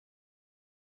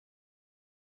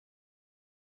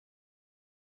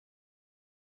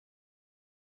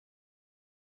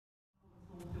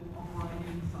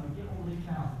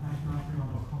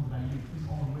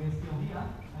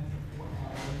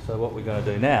So what we're going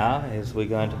to do now is we're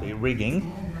going to be rigging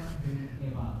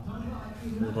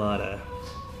the glider.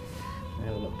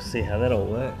 Have a look to see how that all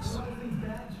works.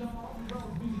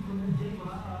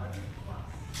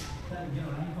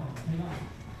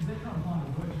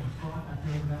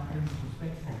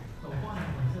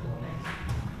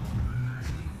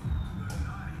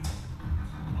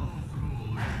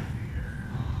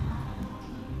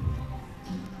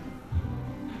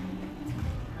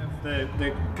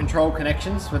 The control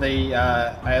connections for the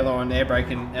aileron, air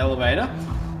brake and elevator,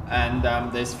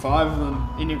 and there's 5 of them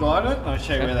in your glider. I'll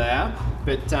show you where they are,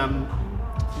 but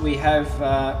we have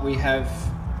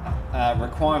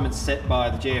requirements set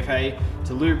by the GFA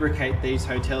to lubricate these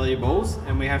Hotellier balls,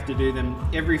 and we have to do them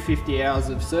every 50 hours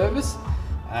of service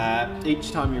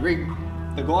each time you rig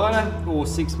the glider, or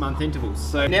 6-month intervals.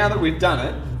 So now that we've done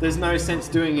it, there's no sense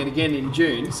doing it again in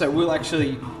June, so we'll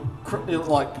actually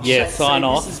sign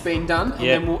off. This has been done, and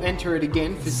then we'll enter it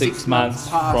again for 6 months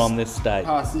from this date.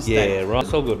 Past this date. Right.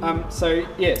 It's all good. So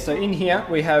in here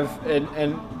we have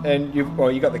and you've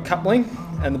got the coupling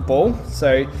and the ball.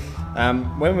 So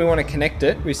when we want to connect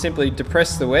it, we simply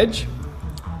depress the wedge,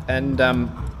 and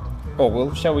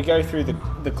shall we go through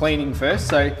the cleaning first?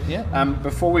 So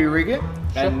before we rig it,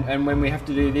 and when we have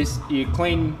to do this, you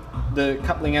clean the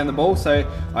coupling and the ball.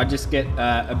 So I just get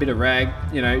a bit of rag,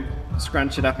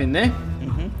 scrunch it up in there,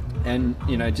 and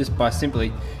just by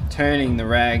simply turning the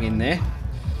rag in there,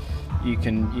 you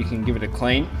can give it a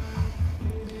clean.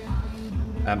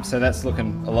 So that's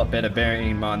looking a lot better, bearing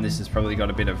in mind this has probably got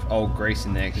a bit of old grease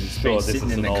in there because it's been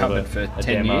sitting in the cupboard for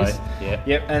 10 years.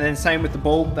 Yep, and then same with the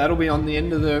ball, that'll be on the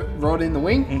end of the rod in the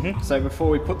wing. So before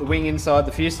we put the wing inside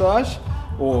the fuselage,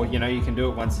 or you can do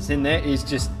it once it's in there, is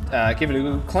just give it a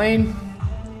good clean,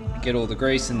 get all the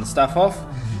grease and the stuff off,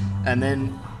 and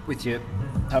then with your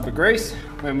tub of grease,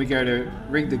 when we go to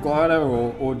rig the glider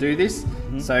or do this,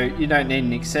 so you don't need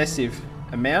an excessive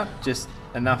amount, just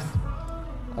enough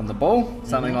on the ball,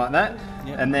 something like that.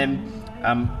 And then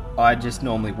I just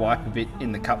normally wipe a bit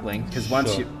in the coupling, because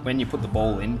when you put the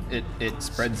ball in, it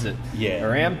spreads it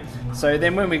around. So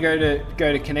then when we go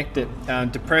to connect it,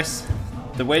 depress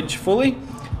the wedge fully,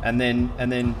 and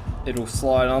then it'll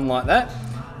slide on like that.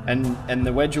 And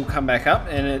the wedge will come back up,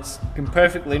 and it's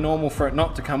perfectly normal for it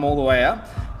not to come all the way up.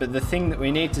 But the thing that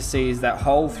we need to see is that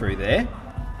hole through there.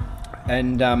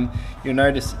 And you'll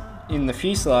notice in the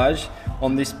fuselage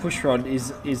on this push rod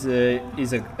is a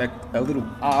little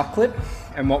R clip,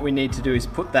 and what we need to do is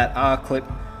put that R clip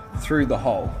through the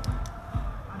hole.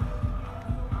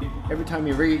 Every time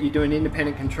you rig it, you do an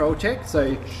independent control check.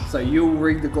 So you'll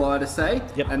rig the glider, say,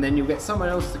 and then you'll get someone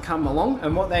else to come along,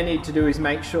 and what they need to do is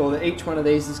make sure that each one of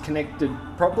these is connected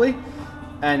properly,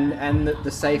 and that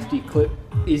the safety clip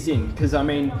is in. Because I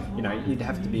mean, you'd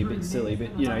have to be a bit silly,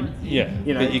 but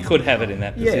but you could have it in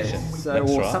that position. So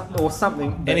or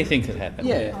something. Anything could happen.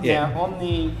 Now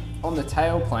on the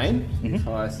tailplane, if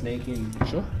I sneak in,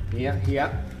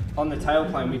 here on the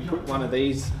tailplane, we put one of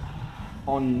these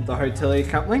on the Hotellier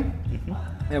coupling,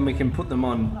 and we can put them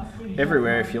on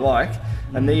everywhere if you like,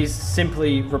 and these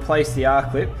simply replace the R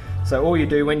clip. So all you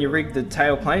do when you rig the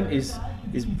tailplane is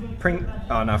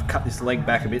I've cut this leg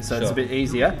back a bit, so it's a bit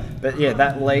easier, but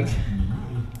that leg,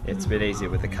 it's a bit easier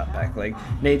with the cut back leg,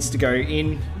 needs to go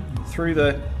in through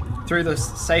the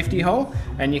safety hole,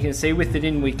 and you can see with it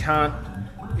in, you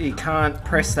can't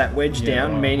press that wedge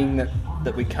down, meaning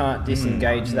that we can't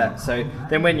disengage that. So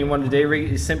then when you want to de-rig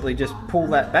it, you simply just pull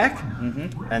that back,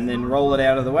 and then roll it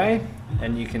out of the way,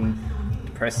 and you can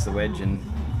press the wedge and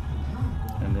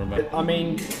I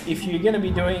mean, if you're going to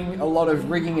be doing a lot of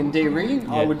rigging and de-rigging,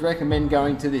 I would recommend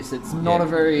going to this. It's not a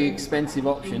very expensive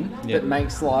option, but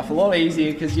makes life a lot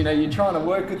easier, because you're trying to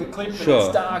work with the clip and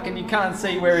it's dark and you can't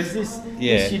see, whereas this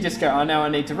you just go, I know I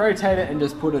need to rotate it, and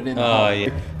just put it in the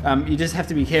hole. You just have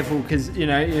to be careful, because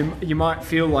you might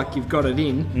feel like you've got it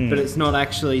in, but it's not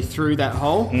actually through that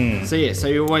hole. So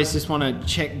you always just want to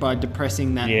check by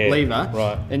depressing that lever.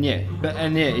 And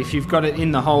if you've got it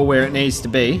in the hole where it needs to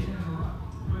be,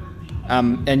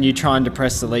 and you try and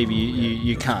depress the lever,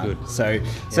 you can't. So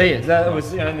that was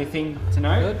the only thing to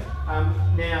know.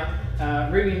 Now,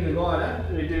 rigging the glider,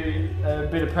 we do a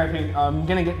bit of prepping. I'm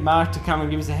going to get Mark to come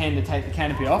and give us a hand to take the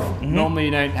canopy off. Normally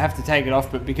you don't have to take it off,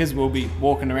 but because we'll be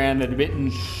walking around it a bit,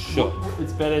 and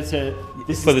it's better to...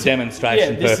 This for the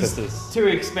demonstration purposes. This is too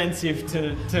expensive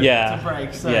to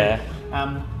break. So,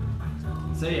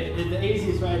 the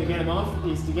easiest way to get them off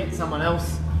is to get someone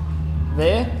else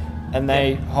there, and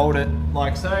they hold it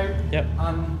like so.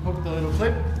 Unhook the little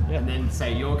clip, and then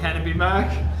say your canopy, Mark.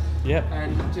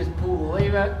 And just pull the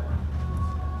lever.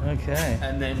 Okay.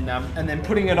 And then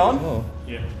putting it on.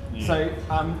 So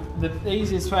the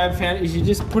easiest way I've found is you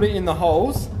just put it in the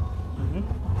holes.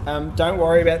 Don't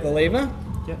worry about the lever.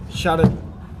 Yep. Shut it.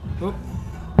 Whoop.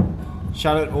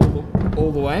 Shut it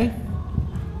all the way,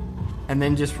 and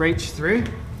then just reach through.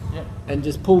 Yep. And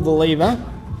just pull the lever,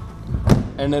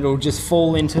 and it'll just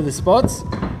fall into the spots.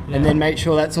 And then make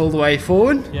sure that's all the way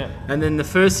forward. Yeah. And then the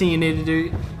first thing you need to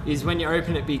do is when you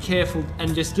open it, be careful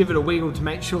and just give it a wiggle to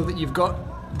make sure that you've got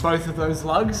both of those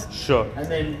lugs. Sure. And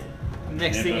then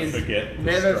next thing is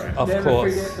never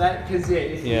forget that, because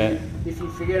if you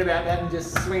forget about that and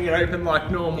just swing it open like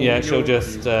normal, she'll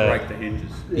just break the hinges.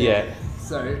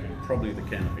 So Probably the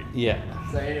canopy.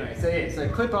 So anyway, so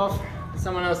clip off.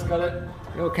 Someone else got it.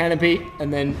 Your canopy,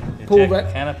 and then pull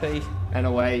that canopy, and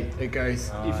away it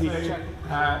goes. If you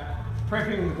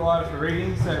prepping the glider for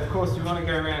rigging, so of course you want to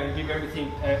go around and give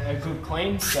everything a good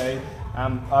clean. So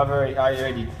I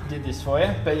already did this for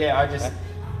you, but yeah, I just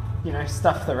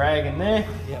stuff the rag in there.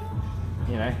 Yep.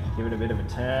 Give it a bit of a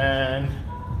turn,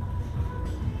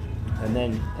 and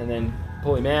then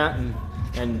pull him out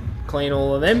and clean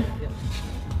all of them. Yep.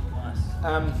 Nice.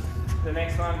 The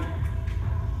next one.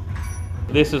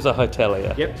 This is a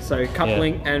Hotellier. Yep. So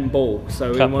coupling and ball.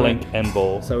 So coupling and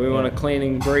ball. So we want to clean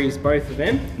and grease both of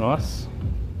them. Nice.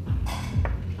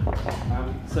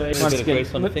 So a bit of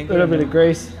grease on the finger. A little bit of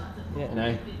grease.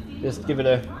 Yeah. Just give it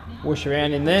a whoosh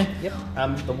around in there. Yep.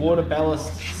 The water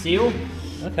ballast seal.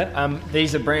 Okay.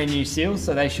 These are brand new seals,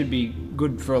 so they should be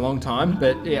good for a long time.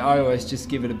 But yeah, I always just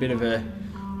give it a bit of a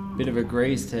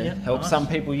grease to help. Nice. Some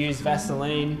people use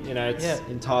Vaseline. It's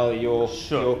entirely your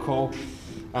call.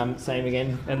 Same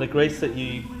again. And the grease that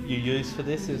you use for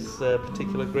this is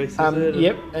particular grease, is it?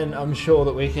 Yep, and I'm sure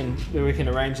that we can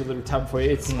arrange a little tub for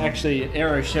you. It's actually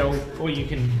Aeroshell, or you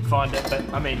can find it, but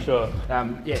I mean,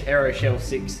 Aeroshell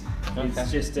 6. Okay.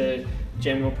 It's just a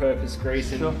general purpose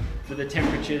grease, and for the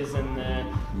temperatures and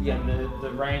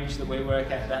the range that we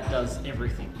work at, that does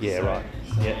everything. Yeah, right.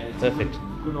 It's Perfect.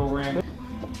 Good all round.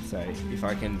 So if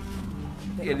I can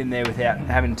get in there without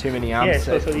having too many arms.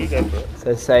 So you go for it.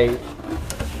 So say.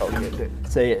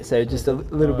 So just a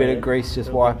little bit of grease,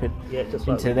 just wipe it just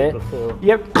into like there. Before.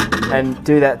 Yep, and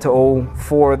do that to all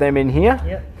 4 of them in here.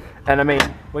 Yep. And I mean,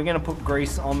 we're going to put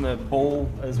grease on the ball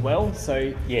as well.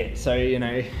 So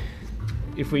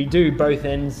if we do both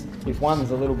ends, if one's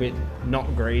a little bit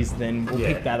not greased, then we'll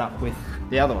pick that up with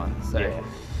the other one. So. Yep.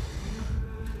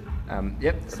 I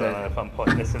don't know if I'm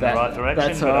pointing this in the right direction,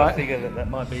 that's but all right. I figure that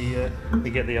might be, we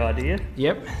get the idea.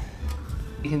 Yep.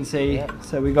 You can see,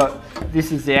 so we got,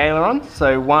 this is the aileron,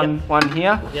 so one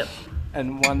here,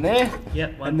 and one there,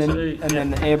 one, two, and then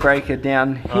the air breaker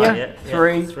down here,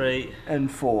 3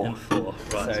 and 4. And 4,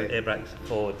 right, so air brakes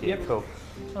forward, cool.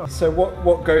 So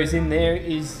what goes in there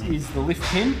is the lift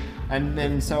pin, and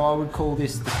then so I would call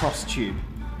this the cross tube.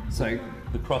 So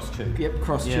the cross tube. Yep,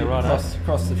 cross tube, right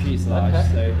across the fuselage.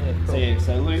 Okay.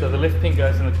 So the lift pin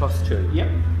goes in the cross tube. Yep.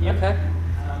 Okay.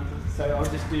 So I'll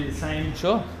just do the same.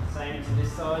 Sure. Same to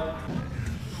this side.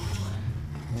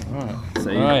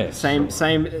 Alright. So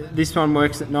same. This one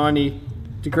works at 90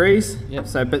 degrees. Yep.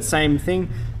 So, but same thing.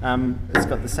 It's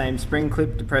got the same spring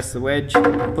clip to press the wedge,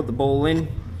 put the ball in,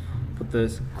 put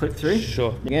the clip through.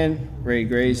 Sure. Again,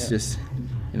 re-grease, just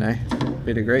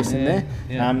bit of grease in there.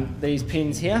 These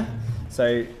pins here.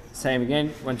 So same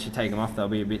again. Once you take them off, they'll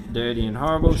be a bit dirty and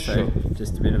horrible. So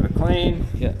just a bit of a clean.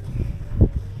 Yeah.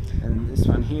 And this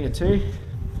one here too.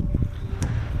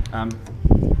 And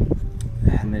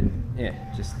then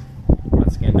just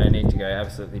once again, don't need to go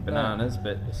absolutely bananas,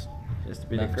 but just a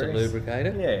bit of grease to lubricate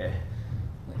it. Yeah,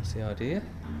 that's the idea.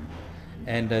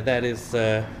 And that is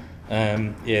so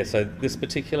this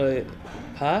particular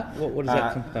part, what is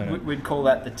that component? We'd call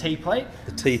that the T-plate.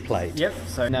 The T-plate. Yep.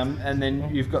 So and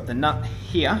then you've got the nut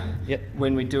here. Yep.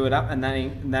 When we do it up, and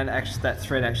that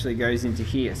thread actually goes into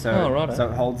here. So so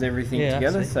it holds everything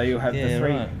together. So you'll have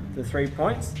the 3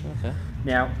 points. Okay.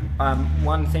 Now,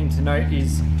 one thing to note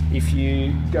is if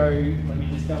you go, let me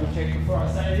just double check before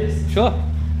I say this. Sure.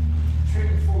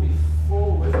 Trim 40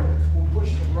 forward will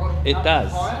push the rod up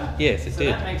does. higher. Yes, it so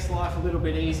did. That makes life a little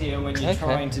bit easier when you're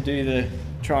trying to do the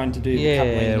coupling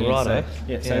here. Right.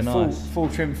 So nice. full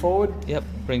trim forward. Yep.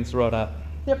 Brings the rod up.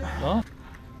 Yep. Oh.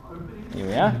 Here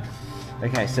we are.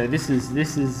 Okay, so this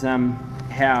is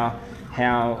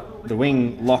how the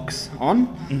wing locks on.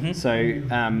 Mm-hmm.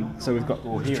 So we've got,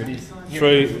 here it is.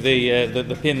 Through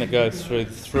the pin that goes through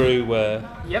tube.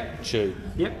 Yep. So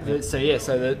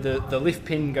the lift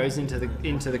pin goes into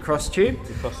the cross tube.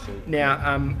 The cross tube.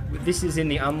 Now this is in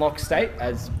the unlock state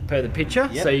as per the picture.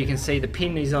 Yep. So you can see the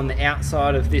pin is on the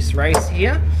outside of this race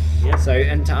here. Yep. So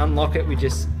and to unlock it, we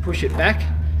just push it back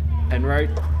and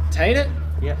rotate it.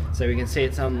 Yep. So we can see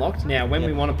it's unlocked. Now when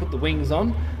we want to put the wings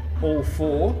on, all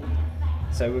 4,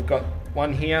 so we've got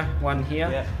one here,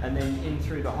 and then in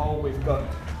through the hole we've got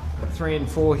 3 and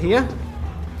 4 here.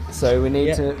 So we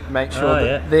need to make sure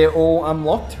that they're all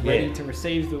unlocked, ready to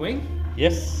receive the wing.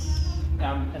 Yes.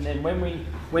 And then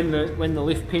when the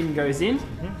lift pin goes in,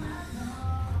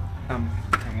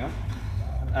 hang on.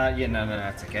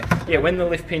 No, it's okay. Yeah, when the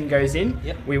lift pin goes in,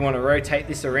 we want to rotate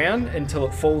this around until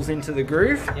it falls into the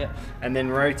groove, and then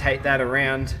rotate that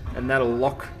around, and that'll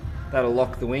lock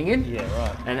the wing in. Yeah,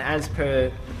 right. And as per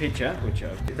the picture,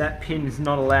 that pin is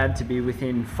not allowed to be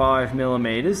within 5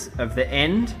 millimeters of the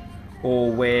end,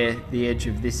 or where the edge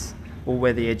of this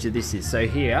is. So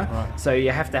here, so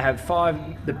you have to have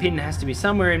 5. The pin has to be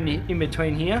somewhere in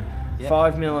between here.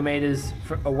 5 millimeters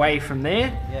away from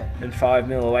there, and 5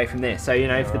 mil away from there. So you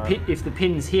know, if the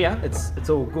pin's here, it's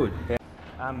all good.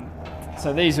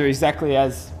 So these are exactly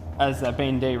as they've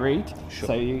been de-rigged. Sure.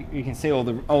 So you can see all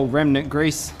the old remnant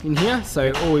grease in here.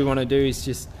 So all we want to do is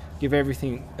just give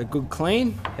everything a good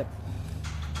clean.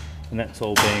 And that's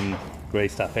all been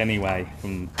greased up anyway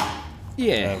from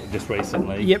just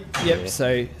recently. Yep. Yeah.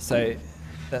 So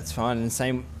that's fine. And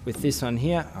same with this one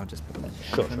here. I'll just put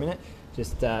that down for a minute.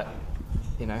 Just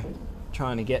you know,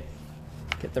 trying to get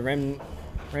the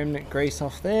remnant grease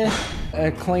off there. A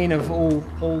clean of all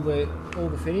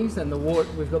the fittings, and the water.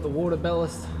 We've got the water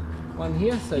ballast one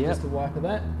here, so just a wipe of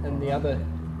that, and the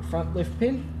front lift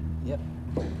pin. Yep.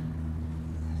 So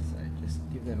just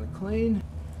give them a clean.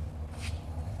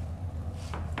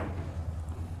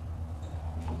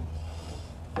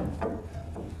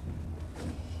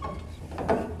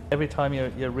 Every time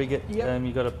you rig it,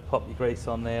 you've got to pop your grease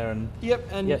on there, and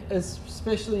it's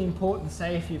especially important,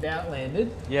 say if you've outlanded,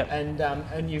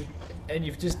 and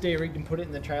you've just de-rigged and put it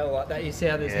in the trailer like that. You see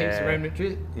how there's heaps of remnant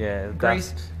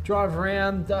grease, drive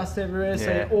around, dust everywhere.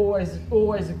 So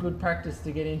always a good practice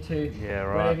to get into.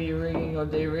 Whenever you're rigging or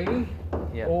de-rigging,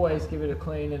 always give it a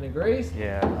clean and a grease.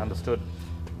 Understood.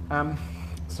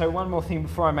 So one more thing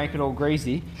before I make it all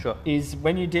greasy is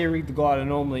when you de-rig the glider,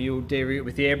 normally you'll de-rig it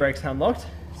with the air brakes unlocked.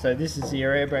 So this is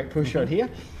your air brake push rod here.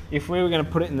 If we were going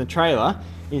to put it in the trailer,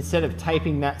 instead of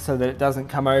taping that so that it doesn't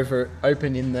come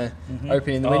open in the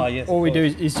wind, all we do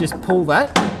is just pull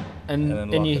that,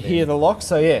 and then you hear the lock.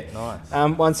 So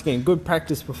nice. Once again, good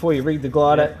practice before you rig the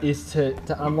glider is to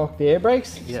unlock the air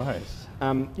brakes. Nice.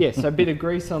 So a bit of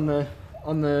grease on the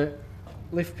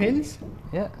lift pins.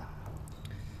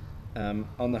 On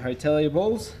the Hotellier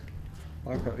balls,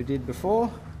 like what we did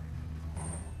before.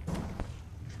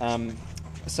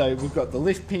 So we've got the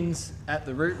lift pins at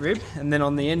the root rib, and then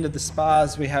on the end of the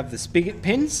spars we have the spigot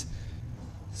pins.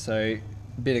 So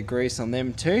a bit of grease on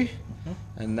them too,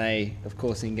 and they of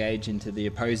course engage into the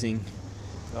opposing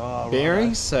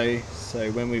bearings. Right.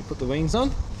 So when we put the wings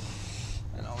on,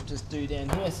 and I'll just do down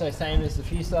here. So same as the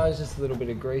fuselage, just a little bit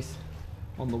of grease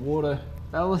on the water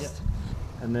ballast,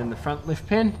 and then the front lift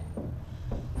pin.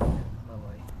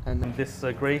 And this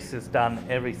grease is done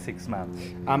every 6 months.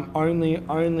 Only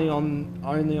on the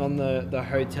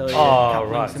Hotellier. Oh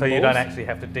right, so you don't actually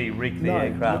have to de-rig the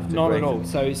aircraft. Not at all.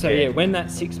 So when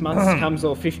that 6 months comes,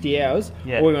 or 50 hours,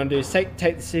 all we want to do is take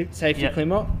the safety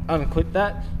clamp off, unclip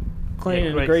that, clean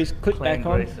and grease, clip back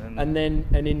on, and then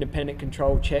an independent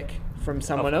control check from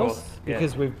someone else,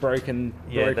 because we've broken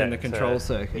the control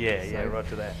circuit.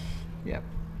 Roger that. Yep.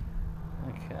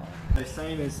 Okay. So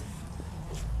same as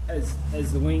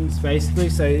the wings basically.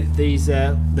 So these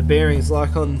the bearings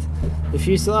like on the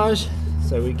fuselage,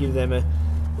 so we give them a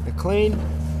clean,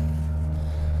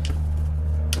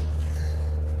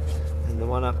 and the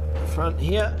one up front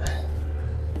here,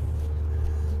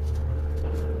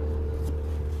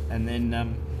 and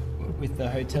then with the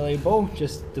Hotellier ball,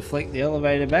 just deflect the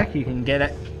elevator back. You can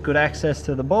get good access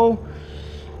to the ball,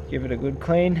 give it a good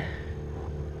clean,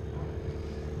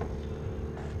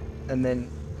 and then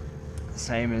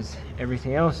same as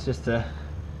everything else, just a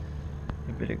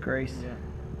bit of grease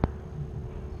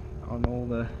on all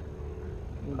the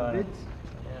bits.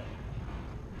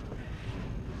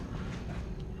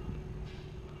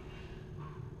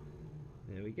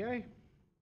 There we go.